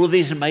can do all of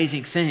these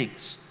amazing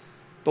things.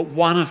 But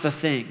one of the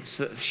things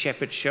that the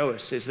shepherds show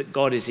us is that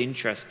God is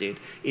interested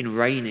in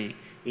reigning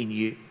in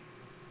you,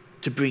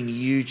 to bring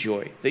you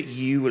joy, that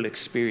you will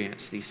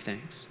experience these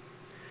things.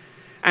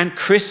 And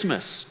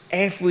Christmas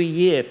every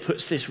year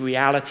puts this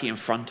reality in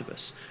front of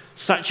us.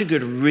 Such a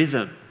good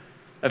rhythm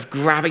of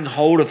grabbing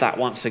hold of that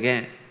once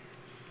again.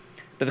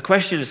 But the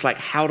question is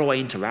how do I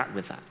interact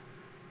with that?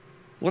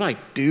 What do I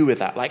do with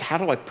that? How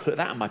do I put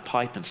that in my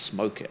pipe and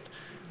smoke it?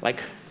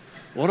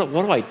 What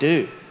do I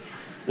do?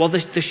 Well,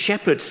 the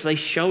shepherds, they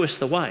show us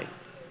the way.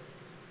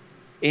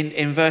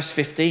 In verse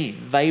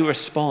 15, they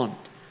respond,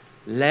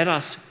 "Let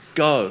us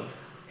go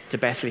to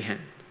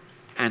Bethlehem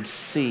and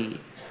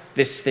see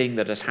this thing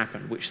that has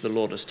happened, which the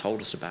Lord has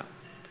told us about."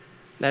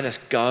 Let us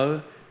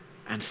go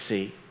and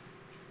see.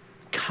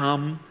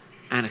 Come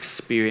and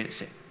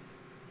experience it.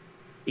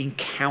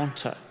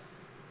 Encounter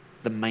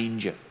the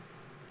manger.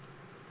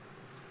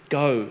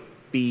 Go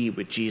be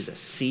with Jesus.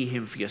 See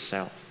him for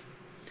yourself.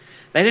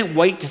 They didn't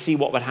wait to see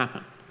what would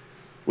happen.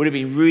 Would have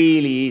been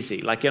really easy.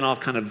 In our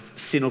kind of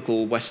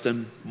cynical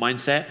Western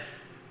mindset,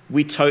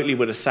 we totally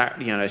would have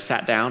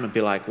sat down and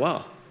be like,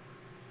 well,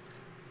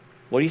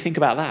 what do you think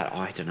about that? Oh,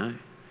 I don't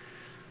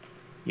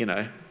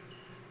know.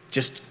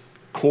 Just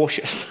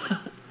cautious.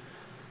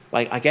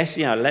 I guess,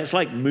 let's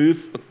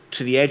move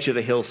to the edge of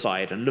the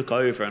hillside and look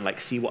over and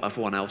see what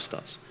everyone else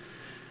does.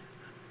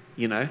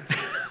 They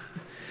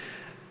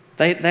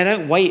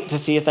don't wait to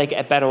see if they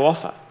get a better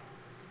offer.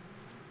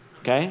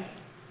 Okay?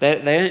 They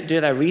don't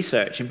do their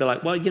research and be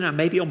like, well,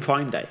 maybe on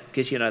Prime Day,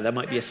 because, there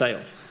might be a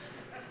sale.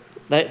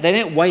 They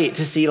didn't wait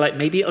to see,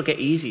 maybe it'll get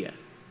easier.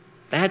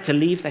 They had to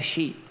leave their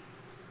sheep,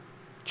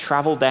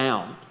 travel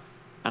down,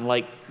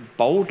 and,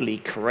 boldly,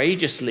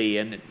 courageously,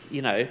 and,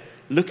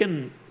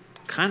 looking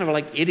kind of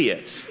like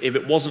idiots if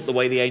it wasn't the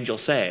way the angel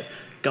said,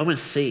 go and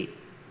see.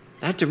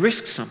 They had to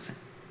risk something.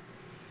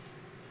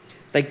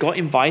 They got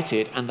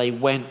invited and they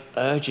went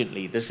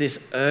urgently. There's this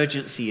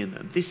urgency in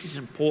them. This is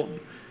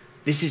important.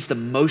 This is the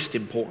most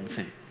important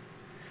thing.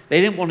 They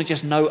didn't want to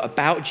just know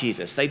about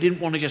Jesus. They didn't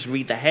want to just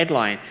read the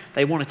headline.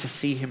 They wanted to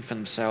see him for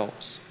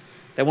themselves.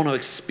 They want to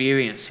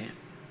experience him.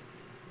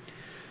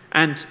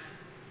 And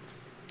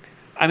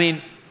I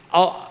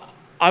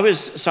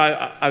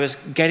was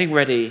getting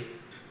ready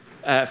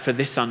for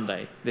this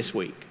Sunday, this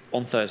week,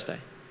 on Thursday.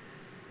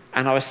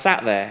 And I was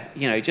sat there,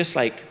 just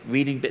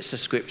reading bits of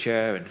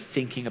scripture and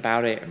thinking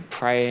about it and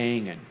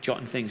praying and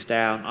jotting things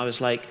down. I was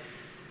like,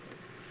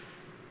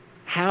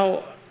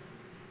 how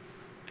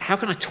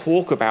can I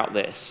talk about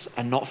this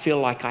and not feel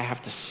like I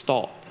have to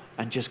stop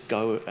and just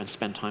go and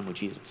spend time with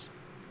Jesus?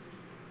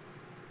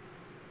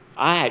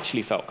 I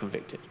actually felt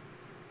convicted.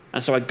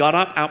 And so I got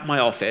up out my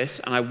office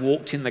and I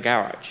walked in the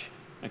garage.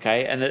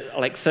 Okay, and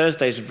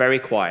Thursday's very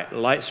quiet. The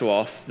lights are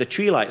off. The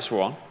tree lights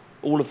were on,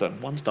 all of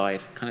them. One's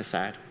died, kind of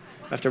sad.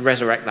 I have to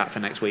resurrect that for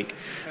next week.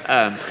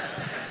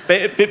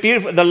 But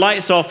beautiful. The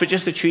lights off, but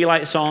just the tree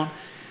lights on.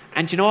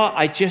 And you know what?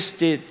 I just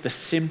did the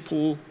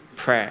simple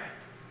prayer.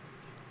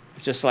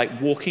 Just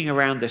walking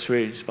around this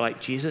room,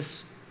 just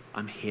Jesus,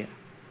 I'm here.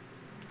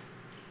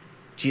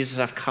 Jesus,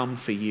 I've come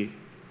for you.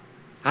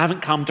 I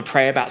haven't come to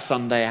pray about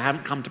Sunday. I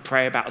haven't come to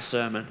pray about a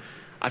sermon.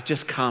 I've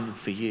just come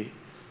for you.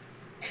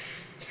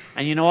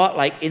 And you know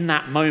what? In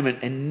that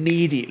moment,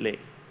 immediately,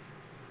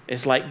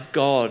 it's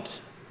God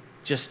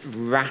just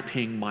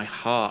wrapping my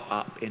heart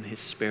up in his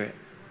spirit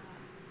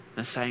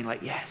and saying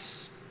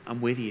yes,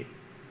 I'm with you.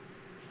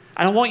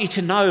 And I want you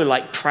to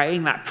know,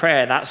 praying that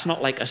prayer, that's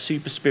not a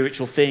super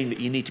spiritual thing that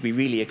you need to be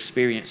really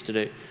experienced to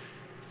do.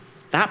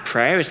 That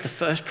prayer is the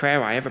first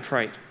prayer I ever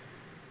prayed.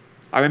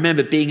 I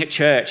remember being at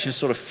church and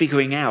sort of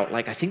figuring out,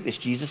 I think this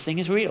Jesus thing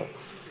is real.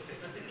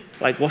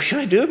 What should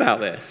I do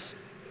about this?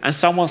 And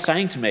someone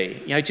saying to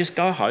me, just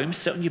go home,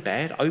 sit on your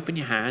bed, open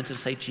your hands and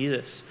say,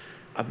 Jesus,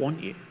 I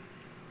want you.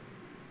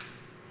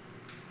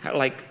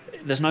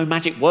 There's no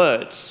magic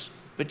words,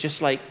 but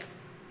just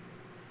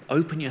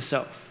open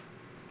yourself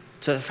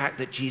to the fact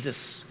that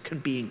Jesus can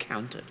be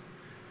encountered.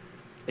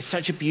 It's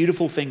such a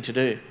beautiful thing to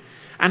do.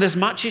 And as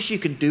much as you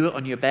can do it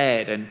on your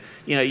bed and,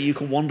 you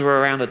can wander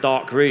around the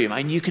dark room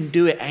and you can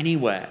do it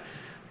anywhere,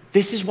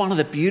 this is one of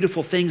the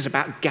beautiful things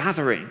about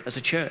gathering as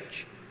a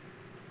church.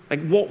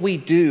 What we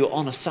do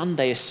on a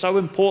Sunday is so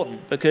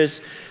important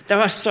because there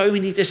are so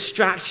many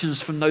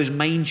distractions from those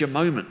manger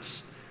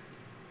moments.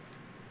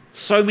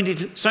 So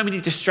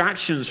many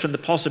distractions from the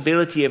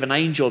possibility of an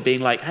angel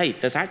being hey,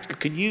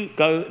 can you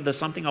go? There's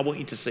something I want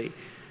you to see.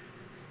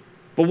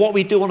 But what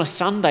we do on a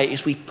Sunday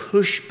is we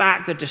push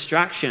back the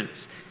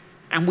distractions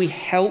and we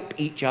help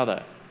each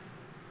other.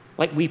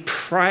 Like we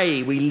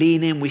pray, we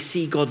lean in, we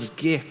see God's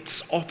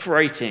gifts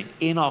operating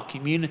in our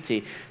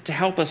community to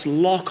help us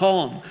lock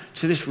on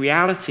to this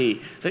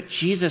reality that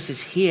Jesus is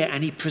here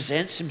and he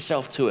presents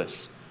himself to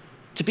us,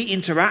 to be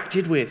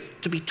interacted with,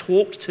 to be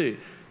talked to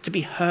be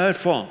heard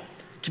from,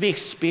 to be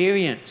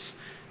experienced,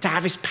 to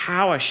have his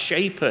power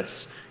shape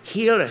us,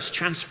 heal us,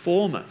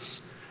 transform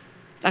us.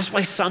 That's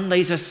why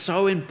Sundays are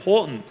so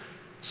important,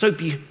 so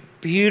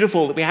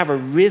beautiful that we have a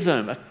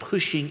rhythm of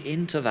pushing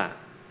into that.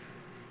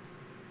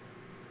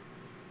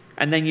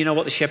 And then you know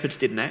what the shepherds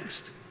did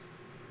next?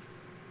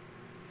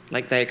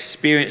 Like they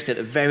experienced it,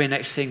 the very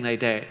next thing they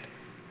did.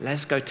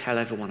 Let's go tell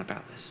everyone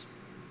about this.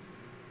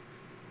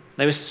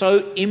 They were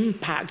so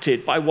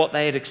impacted by what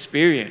they had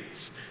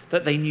experienced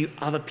that they knew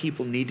other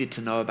people needed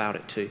to know about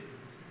it too.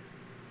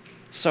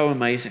 So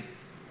amazing.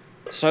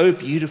 So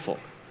beautiful.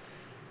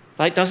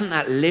 Like, doesn't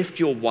that lift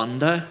your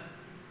wonder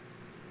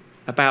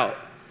about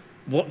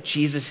what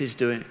Jesus is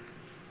doing?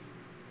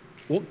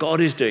 What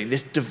God is doing,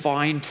 this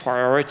divine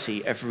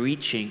priority of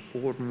reaching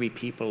ordinary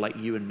people like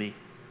you and me.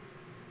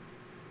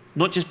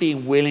 Not just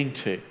being willing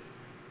to,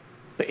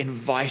 but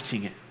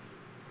inviting it,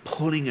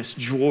 pulling us,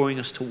 drawing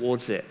us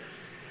towards it.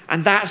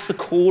 And that's the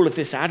call of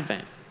this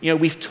Advent. You know,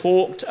 we've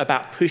talked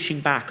about pushing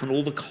back on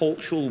all the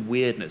cultural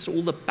weirdness,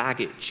 all the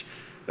baggage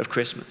of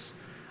Christmas.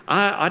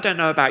 I don't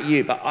know about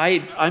you, but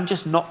I'm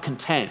just not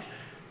content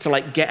to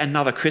like get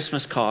another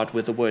Christmas card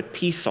with the word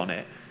peace on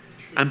it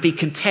and be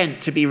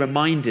content to be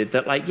reminded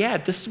that like, yeah,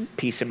 there's some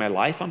peace in my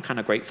life. I'm kind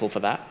of grateful for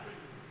that.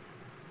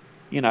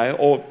 You know,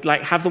 or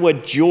like have the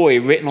word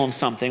joy written on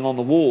something on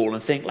the wall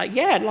and think like,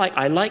 yeah, like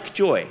I like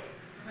joy.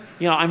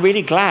 You know, I'm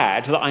really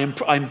glad that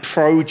I'm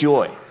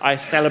pro-joy. I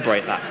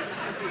celebrate that.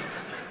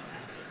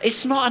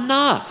 It's not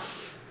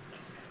enough.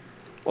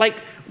 Like,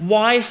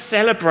 why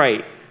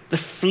celebrate the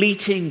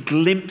fleeting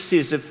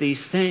glimpses of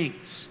these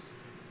things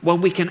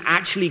when we can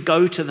actually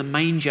go to the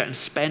manger and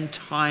spend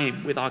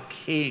time with our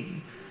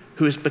King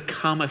who has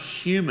become a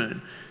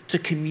human to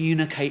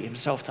communicate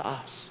himself to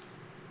us?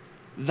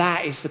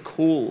 That is the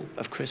call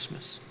of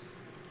Christmas.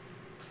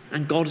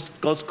 And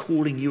God's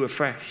calling you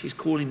afresh. He's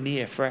calling me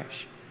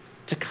afresh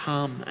to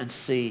come and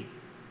see,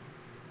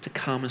 to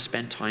come and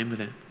spend time with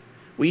him.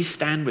 Will you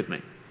stand with me?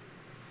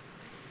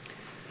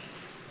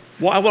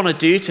 What I want to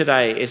do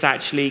today is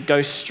actually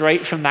go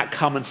straight from that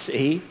come and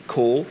see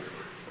call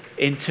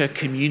into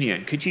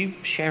communion. Could you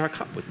share a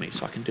cup with me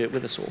so I can do it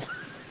with us all?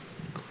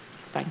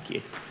 Thank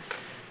you.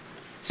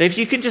 So if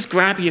you can just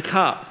grab your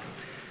cup.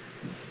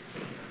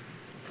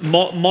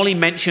 Molly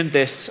mentioned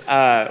this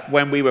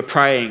when we were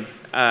praying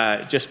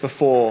just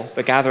before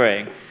the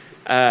gathering,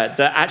 that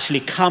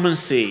actually come and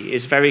see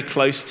is very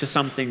close to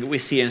something that we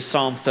see in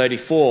Psalm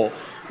 34,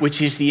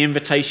 which is the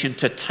invitation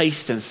to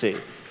taste and see.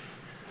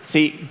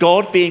 See,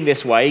 God being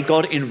this way,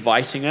 God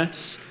inviting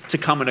us to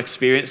come and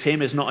experience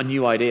him is not a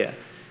new idea.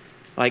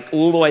 Like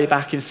all the way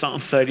back in Psalm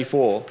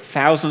 34,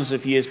 thousands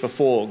of years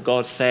before,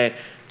 God said,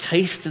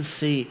 taste and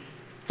see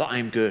that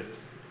I'm good.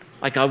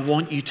 Like I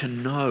want you to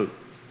know,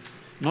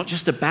 not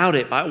just about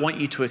it, but I want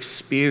you to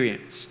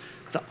experience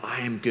that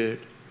I am good.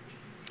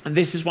 And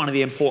this is one of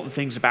the important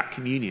things about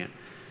communion.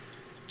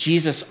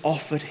 Jesus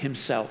offered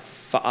himself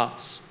for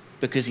us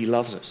because he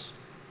loves us.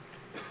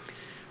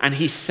 And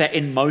he set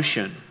in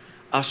motion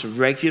us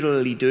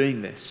regularly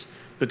doing this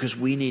because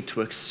we need to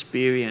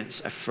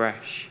experience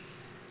afresh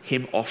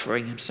him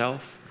offering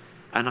himself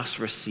and us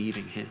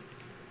receiving him.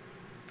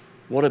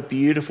 What a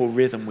beautiful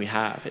rhythm we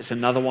have. It's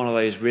another one of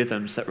those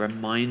rhythms that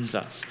reminds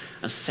us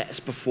and sets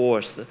before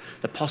us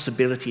the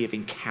possibility of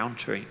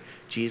encountering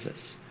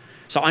Jesus.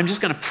 So I'm just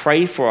going to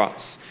pray for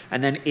us,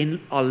 and then in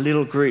our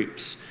little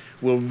groups,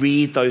 we'll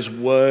read those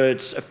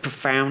words of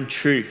profound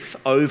truth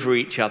over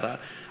each other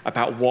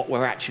about what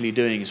we're actually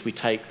doing as we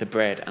take the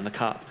bread and the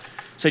cup.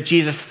 So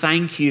Jesus,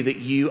 thank you that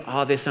you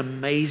are this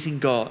amazing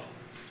God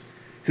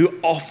who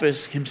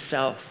offers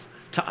himself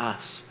to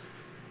us.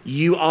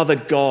 You are the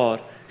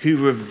God who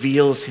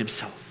reveals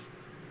himself.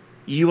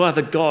 You are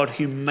the God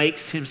who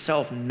makes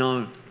himself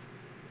known.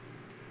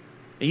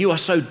 And you are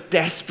so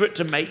desperate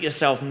to make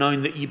yourself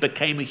known that you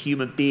became a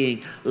human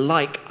being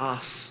like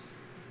us,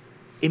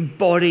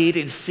 embodied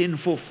in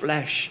sinful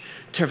flesh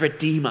to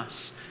redeem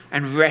us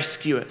and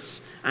rescue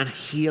us and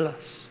heal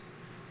us.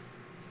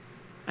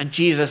 And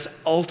Jesus,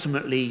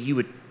 ultimately, you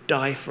would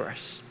die for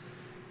us.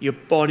 Your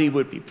body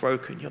would be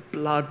broken. Your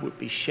blood would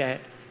be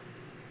shed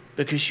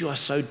because you are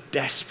so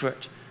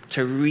desperate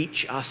to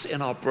reach us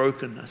in our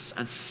brokenness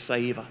and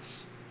save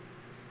us.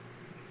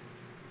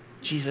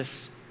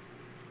 Jesus,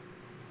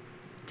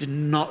 do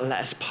not let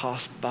us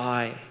pass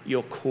by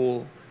your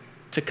call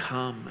to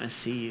come and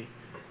see you,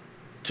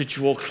 to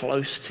draw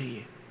close to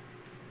you,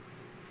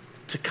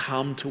 to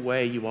come to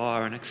where you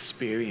are and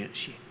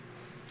experience you.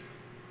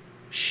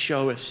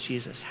 Show us,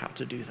 Jesus, how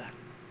to do that.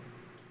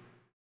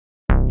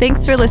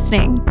 Thanks for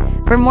listening.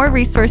 For more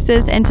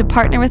resources and to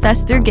partner with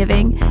us through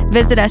giving,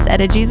 visit us at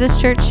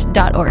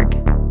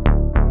ajesuschurch.org.